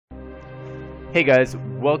Hey guys,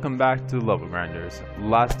 welcome back to Level Grinders.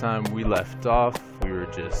 Last time we left off, we were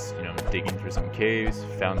just, digging through some caves,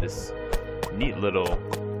 found this neat little,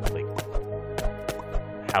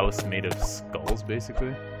 house made of skulls,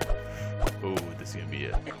 basically. Oh, this is gonna be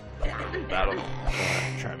a battle.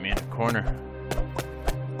 Trap me in a corner.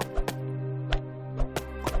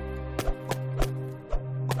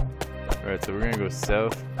 Alright, so we're gonna go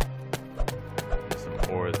south. There's some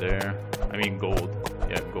ore there. I mean gold.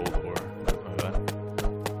 Yeah, gold ore.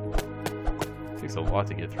 Takes a lot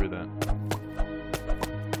to get through that.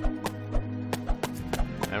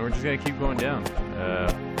 And we're just gonna keep going down.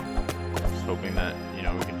 Just hoping that, we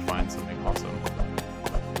can find something awesome.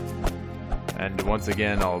 And once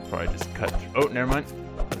again, I'll probably just cut through. Oh, never mind.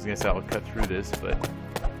 I was gonna say I'll cut through this, but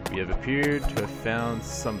we have appeared to have found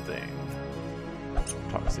something.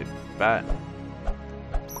 Toxic bat.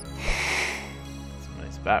 Some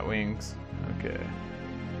nice bat wings. Okay.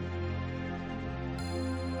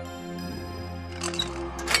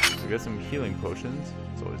 We got some healing potions.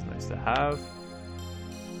 It's always nice to have.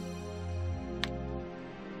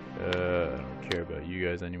 I don't care about you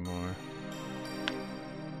guys anymore.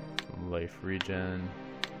 Some life regen.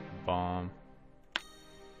 Bomb.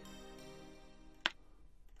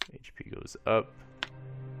 HP goes up.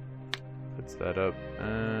 Puts that up.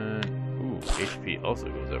 And ooh, HP also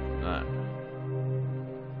goes up from that.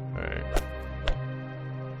 Alright.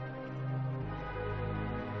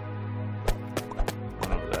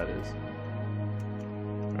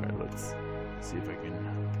 See if I can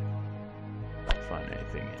find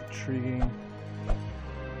anything intriguing.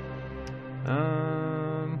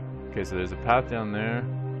 Okay, so there's a path down there.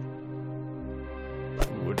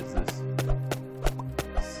 Ooh, what is this?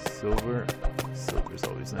 Silver. Silver's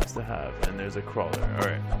always nice to have. And there's a crawler.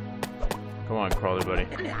 Alright. Come on, crawler buddy.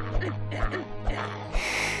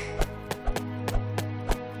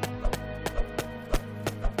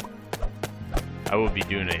 I will be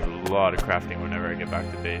doing a lot of crafting whenever I get back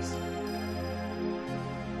to base.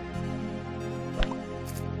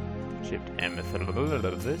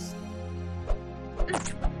 Amethyst.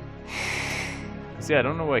 See, I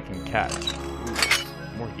don't know what I can catch.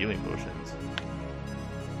 Ooh, more healing potions.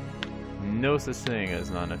 No such thing as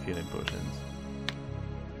not enough healing potions.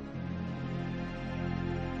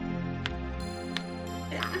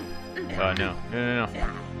 No.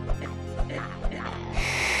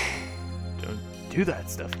 Don't do that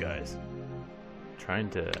stuff, guys. I'm trying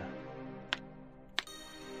to...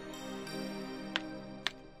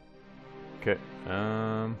 Okay,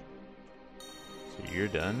 so you're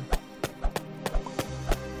done.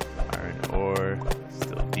 Iron ore,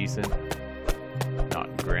 still decent.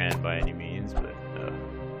 Not grand by any means, but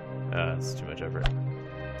it's too much effort.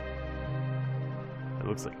 It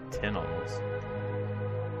looks like tin almost.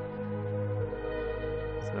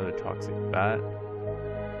 It's another toxic bat.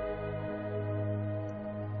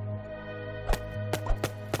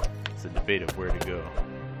 It's a debate of where to go.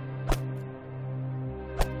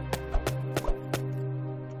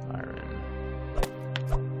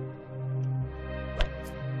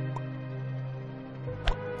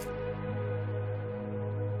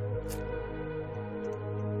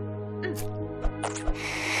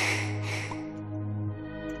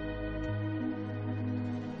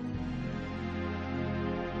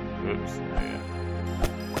 Oops, there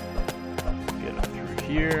get up through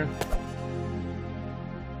here.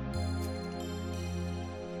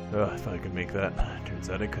 Oh, I thought I could make that. Turns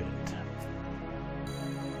out I couldn't.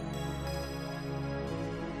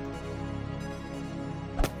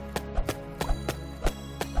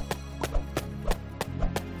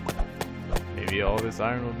 Maybe all this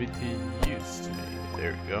iron will be to use to me.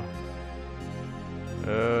 There we go. I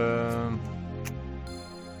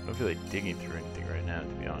don't feel like digging through anything right now, to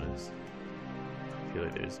be honest. I feel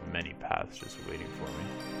like there's many paths just waiting for me.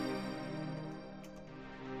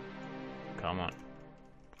 Come on.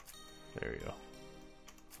 There we go.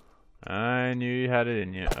 I knew you had it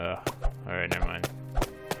in you. Alright, never mind.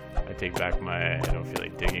 I take back my I don't feel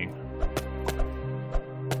like digging.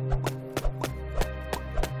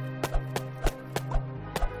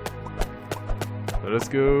 So let's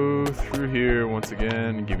go through here once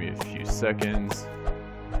again. Give me a few seconds.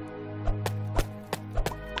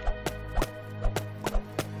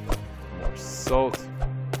 Salt.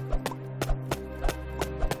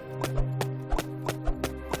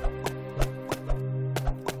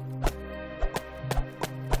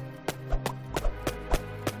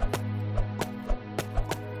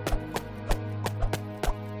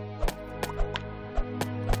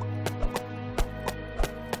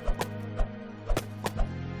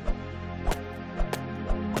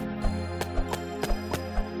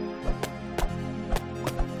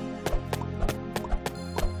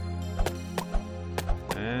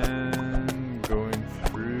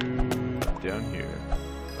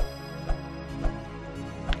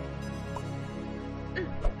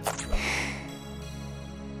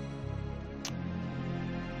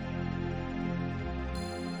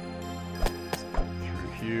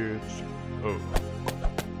 here. Oh.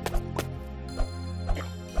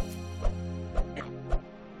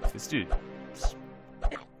 This dude.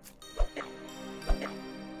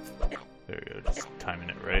 There we go, just timing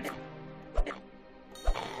it right.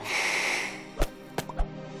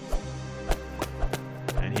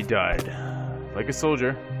 And he died. Like a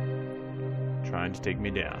soldier. Trying to take me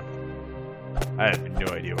down. I have no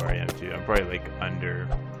idea where I am too. I'm probably like under,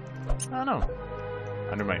 I don't know,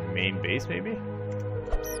 under my main base maybe?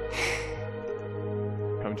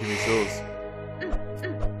 Come to me, souls.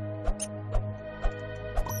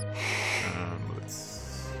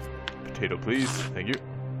 Let's, potato please, thank you.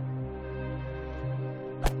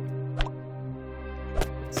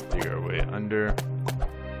 Let's dig our way under.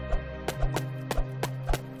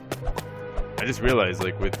 I just realized,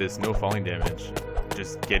 like, with this no falling damage,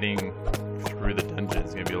 just getting through the dungeon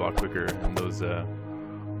is gonna be a lot quicker. And those,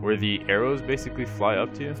 where the arrows basically fly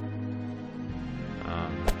up to,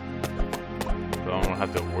 so I don't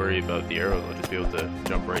have to worry about the arrows. I'll just be able to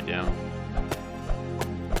jump right down.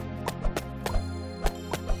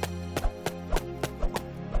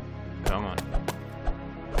 Come on.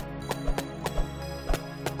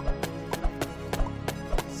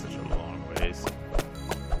 Such a long ways.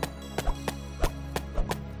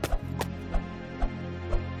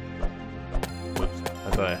 Whoops, I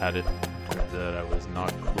thought I had it. Turns out I was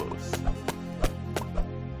not close.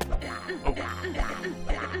 Oh.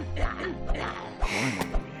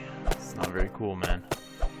 It's not very cool, man.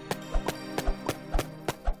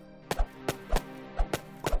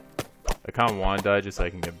 I kind of want to die just so I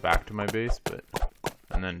can get back to my base, but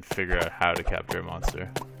and then figure out how to capture a monster,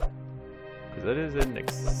 because that is an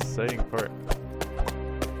exciting part.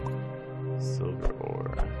 Silver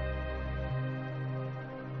ore.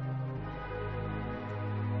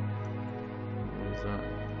 What is that?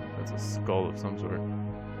 That's a skull of some sort.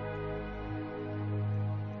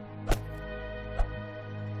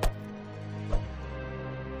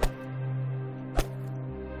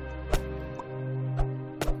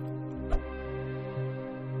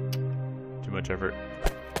 Too much effort.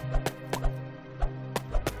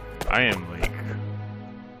 I am like,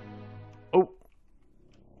 oh,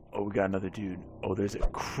 we got another dude. Oh, there's a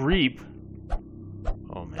creep.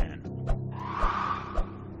 Oh man.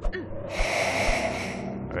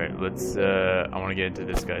 All right, let's. I want to get into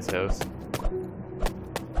this guy's house.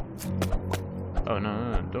 Oh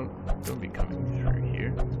no, don't be coming through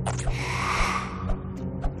here.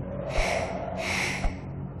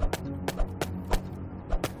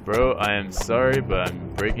 Bro, I am sorry, but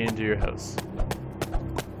I'm breaking into your house.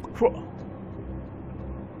 Whoa.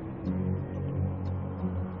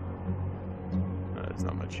 No, there's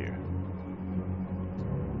not much here.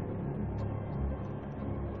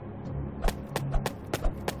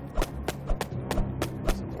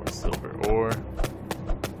 Some more silver ore.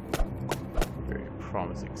 Very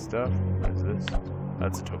promising stuff. What is this?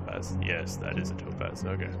 That's a topaz. Yes, that is a topaz.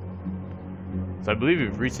 Okay. So I believe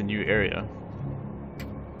we've reached a new area.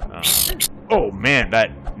 Oh man,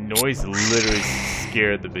 that noise literally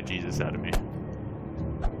scared the bejesus out of me.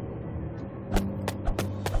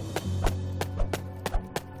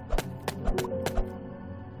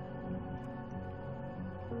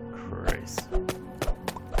 Christ.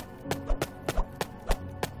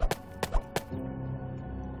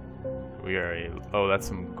 We are a... Oh, that's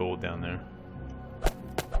some gold down there.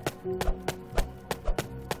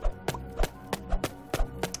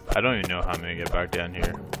 I don't even know how I'm gonna get back down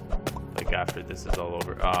here. Like after this is all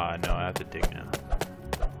over. Ah, no, I have to dig now.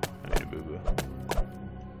 I made a boo-boo.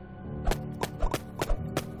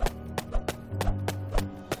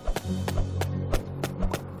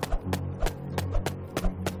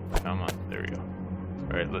 Come on, there we go.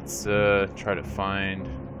 Alright, let's try to find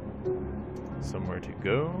somewhere to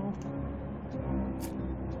go.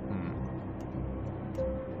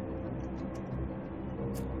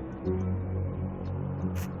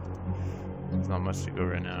 There's not much to go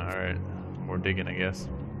right now. Alright, more digging, I guess.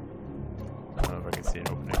 I don't know if I can see an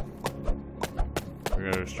opening.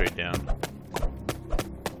 We're gonna go straight down.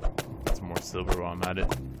 Get some more silver while I'm at it.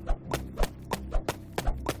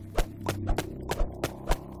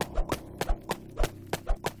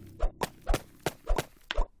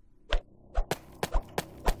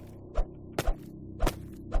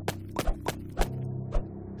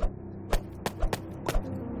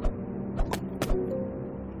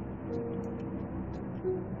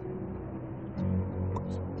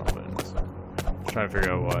 Trying to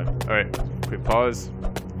figure out why. Alright, quick pause.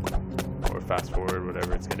 Or fast forward,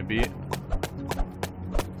 whatever it's gonna be.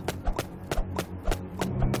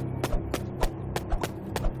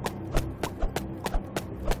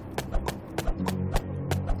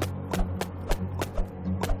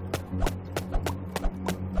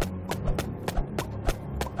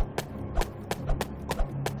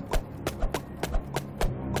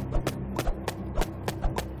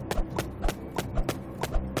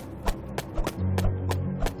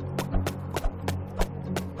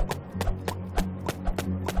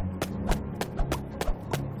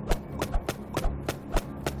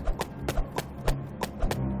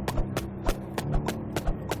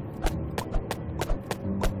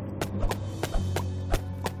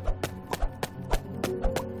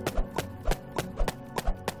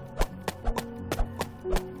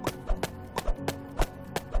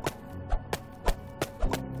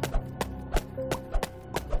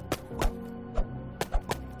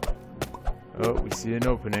 Oh, we see an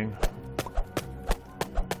opening.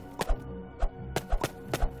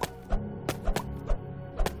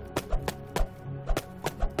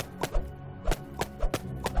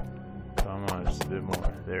 Come on, just a bit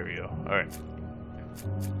more. There we go. Alright.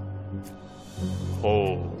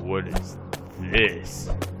 Oh, what is this?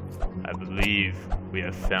 I believe we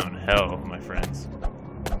have found hell, my friends.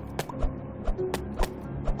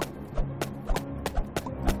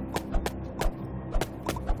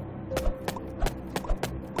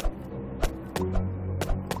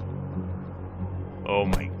 Oh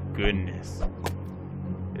my goodness.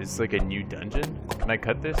 It's like a new dungeon? Can I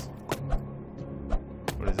cut this?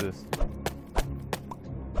 What is this?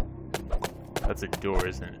 That's a door,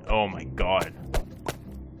 isn't it? Oh my god.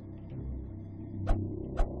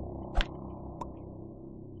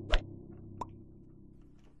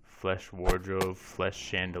 Flesh wardrobe, flesh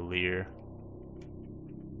chandelier.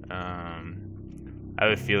 I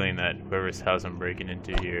have a feeling that whoever's house I'm breaking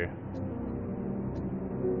into here.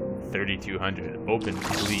 3,200. Open,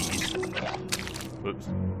 please. Whoops.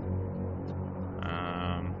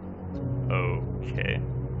 Okay.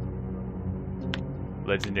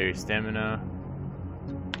 Legendary stamina.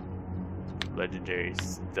 Legendary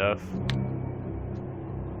stuff. I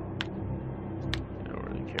don't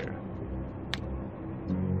really care.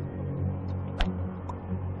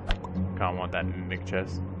 Kinda want that mimic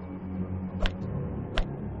chest.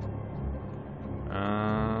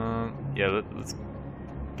 Yeah, let's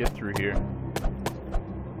get through here.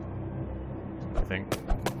 I think.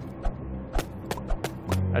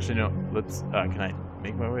 Actually, no. Let's. Can I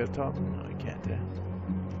make my way up top? No, I can't.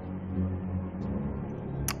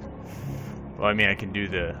 Well, I mean, I can do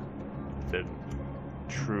the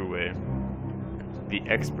true way, the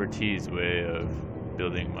expertise way of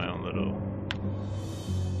building my own little.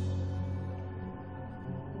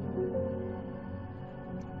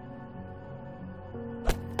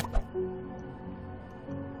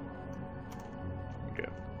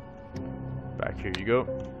 Back here you go.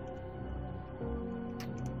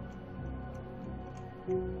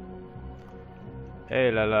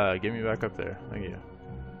 Hey, la, get me back up there. Thank you.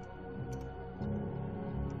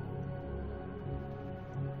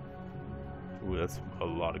 Ooh, that's a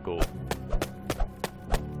lot of gold.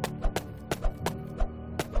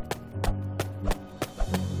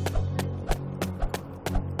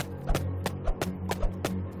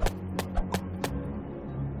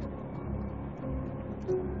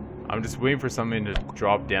 I'm just waiting for something to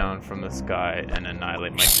drop down from the sky and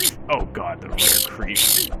annihilate my... Oh god, the rare creep.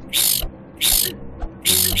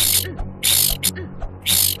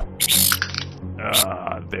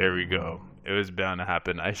 There we go. It was bound to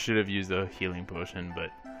happen. I should have used a healing potion, but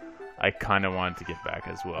I kind of wanted to get back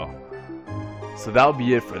as well. So that'll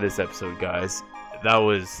be it for this episode, guys. That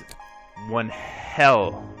was one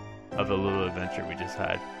hell of a little adventure we just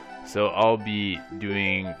had. So I'll be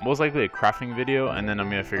doing most likely a crafting video, and then I'm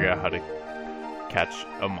going to figure out how to catch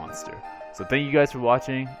a monster. So thank you guys for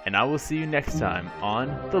watching, and I will see you next time on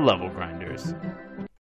The Level Grinders.